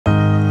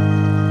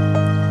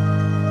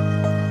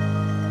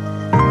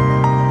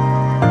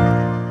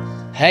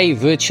Hey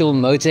virtual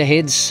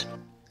motorheads,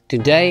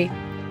 today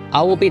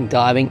I will be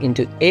diving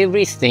into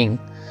everything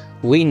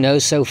we know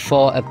so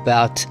far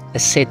about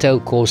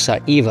Assetto Corsa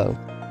EVO.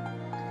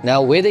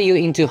 Now whether you're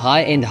into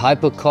high-end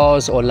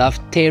hypercars or love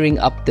tearing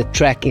up the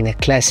track in a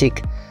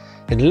classic,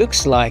 it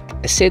looks like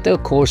Assetto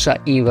Corsa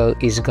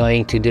EVO is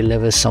going to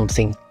deliver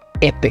something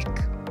epic.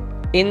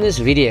 In this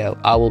video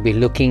I will be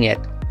looking at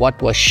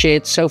what was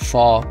shared so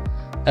far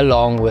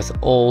along with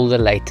all the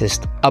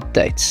latest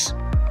updates.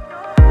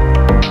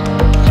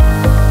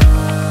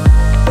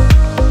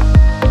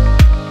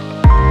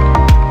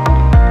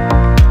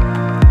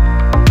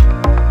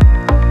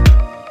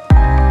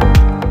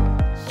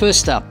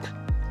 First up,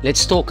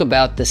 let's talk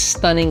about the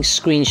stunning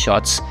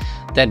screenshots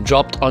that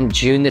dropped on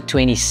June the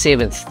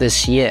 27th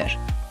this year.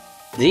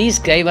 These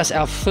gave us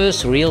our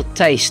first real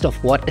taste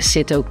of what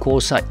Assetto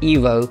Corsa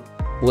EVO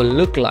will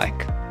look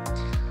like.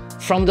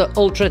 From the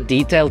ultra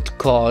detailed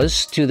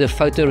cars to the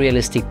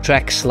photorealistic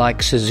tracks like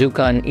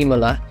Suzuka and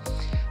Imola,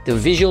 the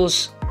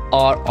visuals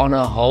are on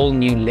a whole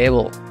new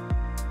level.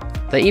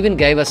 They even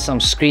gave us some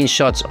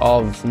screenshots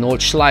of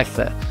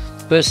Nordschleife.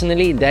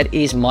 Personally, that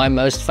is my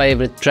most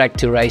favorite track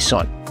to race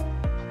on.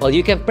 Well,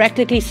 you can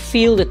practically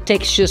feel the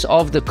textures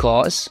of the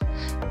cars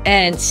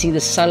and see the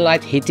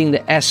sunlight hitting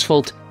the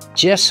asphalt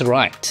just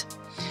right.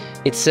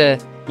 It's a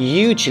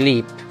huge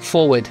leap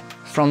forward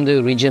from the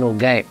original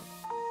game.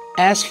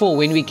 As for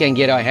when we can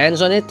get our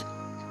hands on it,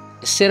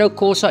 Assetto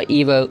Corsa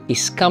EVO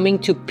is coming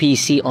to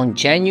PC on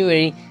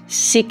January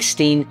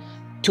 16,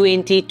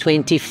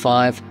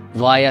 2025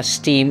 via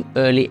Steam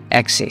Early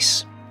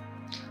Access.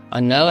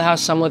 I know how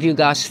some of you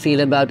guys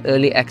feel about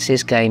early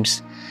access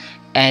games,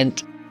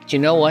 and you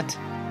know what?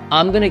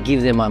 I'm gonna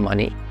give them my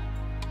money.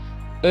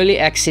 Early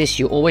access,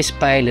 you always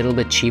pay a little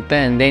bit cheaper,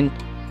 and then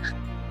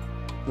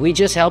we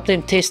just help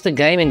them test the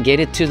game and get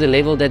it to the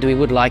level that we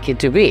would like it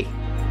to be.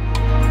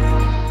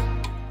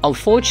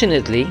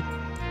 Unfortunately,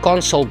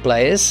 console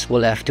players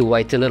will have to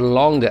wait a little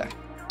longer,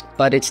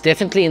 but it's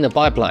definitely in the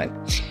pipeline.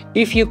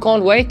 If you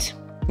can't wait,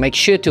 make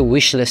sure to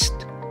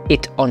wishlist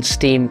it on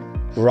Steam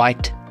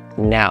right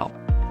now.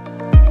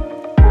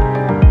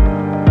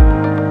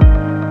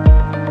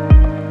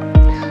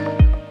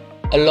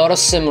 A lot of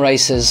sim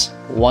racers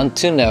want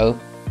to know,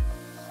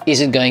 is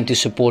it going to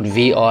support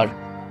VR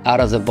out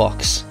of the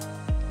box?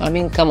 I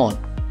mean, come on.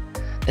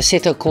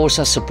 Assetto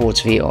Corsa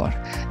supports VR.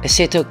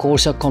 Assetto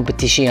Corsa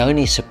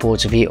Competizione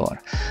supports VR.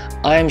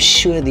 I am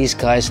sure these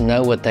guys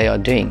know what they are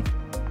doing.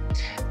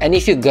 And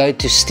if you go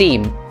to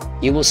Steam,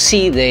 you will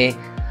see there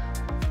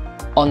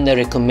on the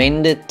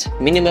recommended,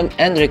 minimum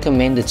and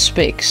recommended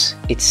specs,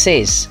 it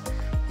says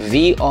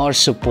VR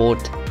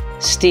support,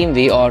 Steam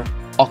VR,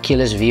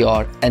 Oculus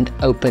VR and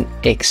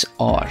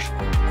OpenXR.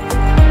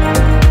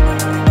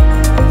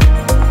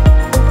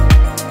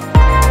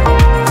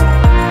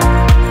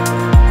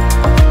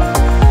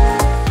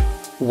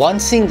 One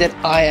thing that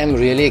I am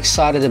really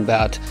excited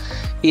about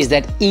is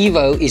that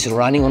EVO is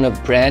running on a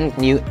brand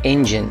new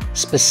engine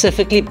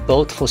specifically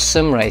built for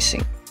sim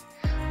racing.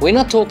 We're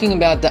not talking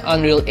about the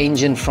Unreal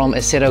Engine from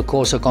Assetto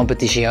Corsa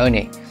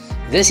Competizione.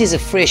 This is a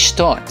fresh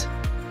start,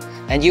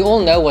 and you all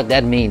know what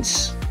that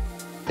means.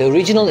 The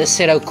original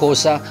Assetto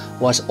Corsa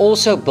was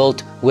also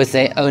built with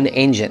their own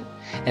engine,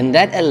 and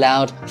that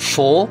allowed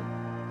for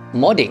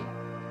modding.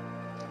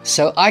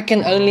 So I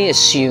can only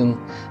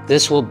assume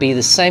this will be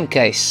the same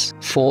case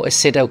for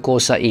Assetto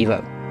Corsa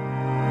EVO.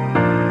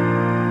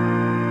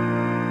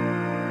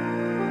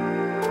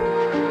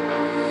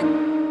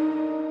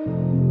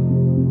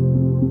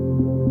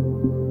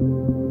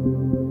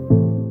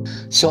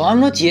 So I'm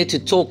not here to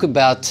talk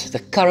about the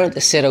current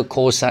Assetto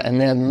Corsa and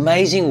the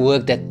amazing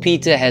work that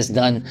Peter has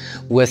done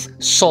with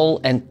Soul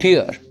and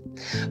Pure,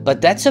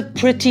 but that's a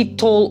pretty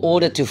tall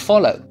order to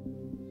follow.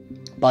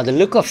 By the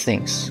look of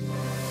things,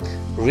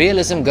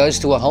 realism goes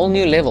to a whole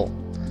new level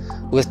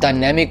with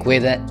dynamic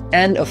weather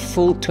and a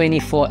full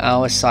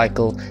 24-hour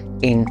cycle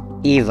in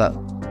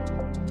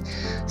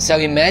EVO. So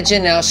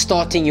imagine now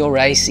starting your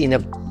race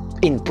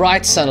in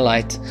bright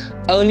sunlight,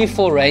 only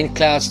for rain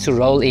clouds to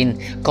roll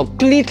in,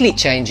 completely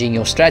changing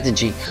your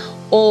strategy,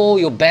 or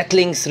you're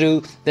battling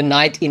through the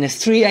night in a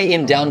 3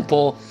 AM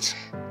downpour.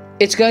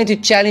 It's going to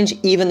challenge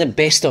even the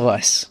best of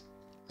us.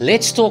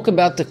 Let's talk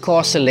about the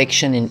car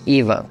selection in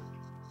EVO.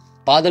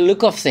 By the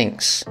look of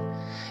things,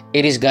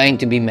 it is going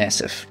to be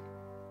massive.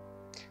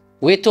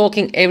 We're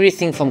talking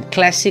everything from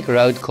classic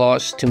road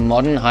cars to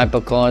modern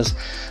hypercars,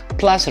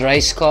 plus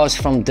race cars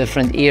from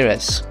different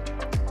eras.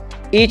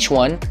 Each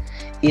one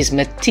is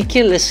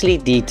meticulously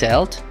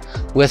detailed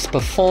with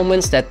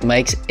performance that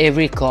makes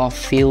every car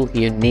feel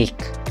unique.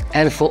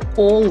 And for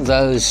all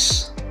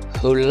those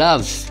who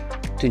love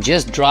to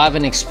just drive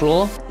and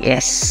explore,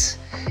 yes,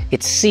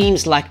 it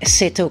seems like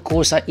Assetto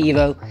Corsa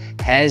EVO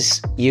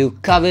has you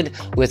covered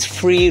with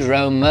free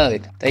roam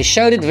mode. They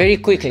showed it very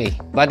quickly,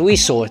 but we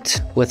saw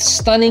it. With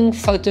stunning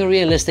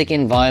photorealistic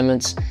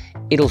environments,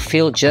 it'll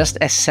feel just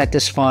as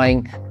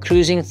satisfying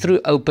cruising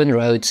through open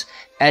roads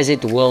as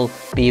it will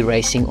be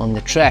racing on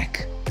the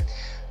track.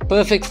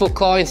 Perfect for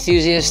car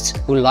enthusiasts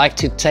who like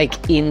to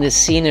take in the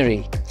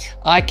scenery.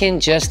 I can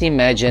just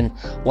imagine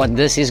what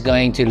this is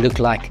going to look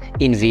like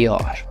in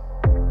VR.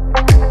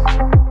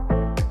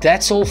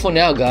 That's all for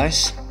now,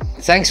 guys.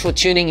 Thanks for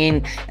tuning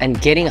in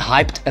and getting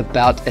hyped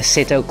about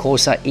Assetto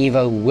Corsa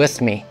EVO with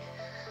me.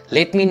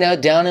 Let me know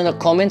down in the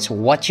comments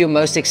what you're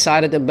most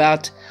excited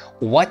about,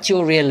 what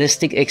your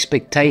realistic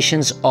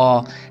expectations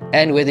are,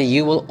 and whether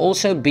you will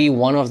also be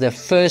one of the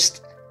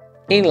first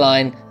in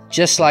line,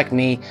 just like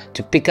me,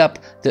 to pick up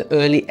the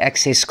early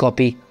access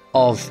copy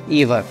of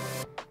EVO.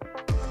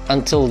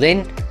 Until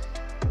then,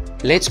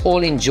 let's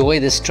all enjoy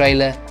this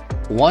trailer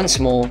once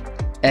more,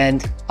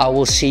 and I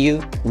will see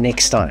you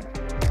next time.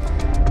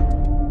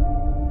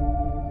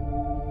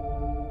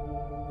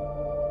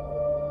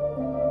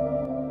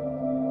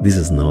 This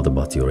is not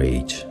about your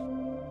age.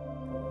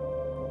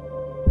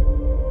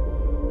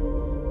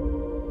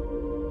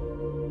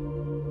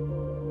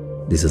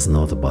 This is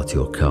not about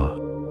your car.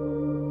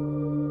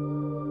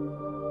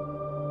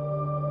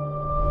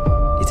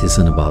 It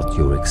isn't about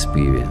your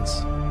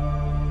experience.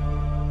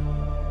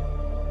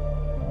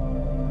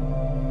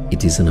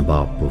 It isn't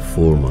about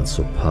performance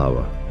or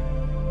power.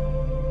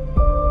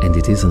 And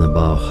it isn't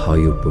about how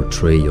you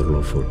portray your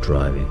love for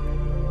driving.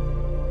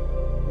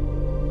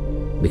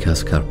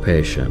 Because car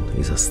passion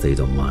is a state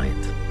of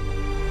mind.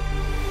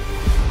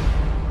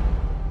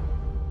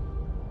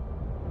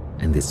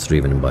 And it's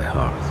driven by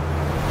heart.